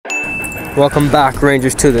Welcome back,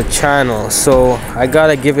 Rangers, to the channel. So I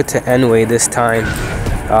gotta give it to Enway this time.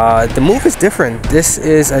 The move is different. This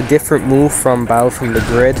is a different move from Battle from the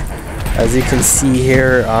Grid. As you can see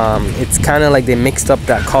here, it's kind of like they mixed up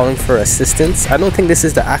that calling for assistance. I don't think this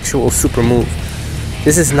is the actual super move.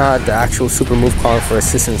 This is not the actual super move calling for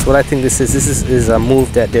assistance. What I think this is a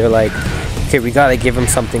move that they're like, okay, we gotta give him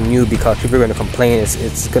something new because people are gonna complain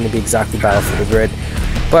it's gonna be exactly Battle for the Grid.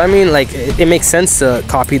 But I mean, like, it makes sense to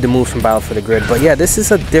copy the moves from Battle for the Grid. But yeah, this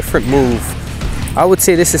is a different move. I would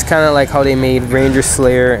say this is kind of like how they made Ranger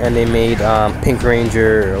Slayer and they made Pink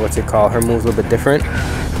Ranger, or what's it called, her move's a little bit different.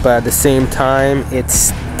 But at the same time,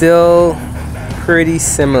 it's still pretty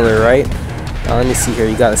similar, right? Let me see here,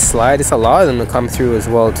 you got a slide. It's a lot of them to come through as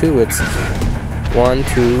well too. It's 1,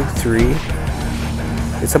 2, 3.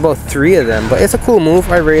 It's about 3 of them, but it's a cool move.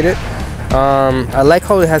 I rate it. I like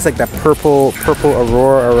how it has like that purple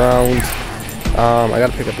aurora around. I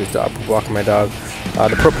gotta pick up this dog, walking my dog.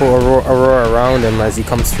 The purple aurora around him as he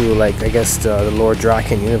comes through, like, I guess the Lord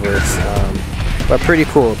Draken universe. But pretty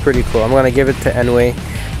cool. I'm gonna give it to Enway.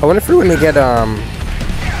 I wonder if we're gonna get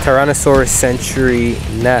Tyrannosaurus Sentry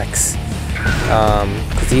next,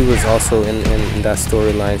 because he was also in that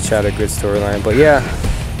storyline, Shadow Grid storyline. But yeah,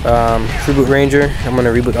 Reboot Ranger. I'm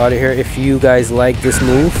gonna reboot out of here. If you guys like this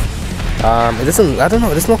move. It doesn't, I don't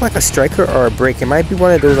know, it doesn't look like a striker or a break. It might be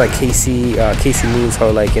one of those like Casey moves,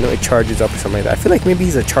 how, like, you know, it charges up or something like that. I feel like maybe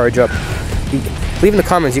he's a charge up. Leave in the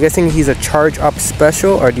comments, you guys think he's a charge up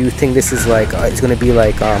special, or do you think this is like it's gonna be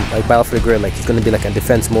like Battle for the Grid, like he's gonna be like a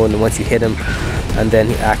defense mode, and once you hit him and then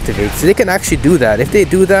he activates? So they can actually do that. If they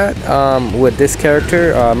do that with this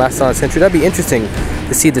character, Mastodon Sentry, that'd be interesting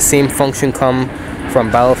to see the same function come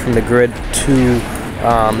from Battle from the Grid to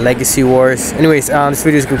Legacy Wars. Anyways, this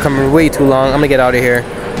video is becoming way too long. I'm gonna get out of here.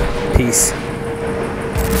 Peace.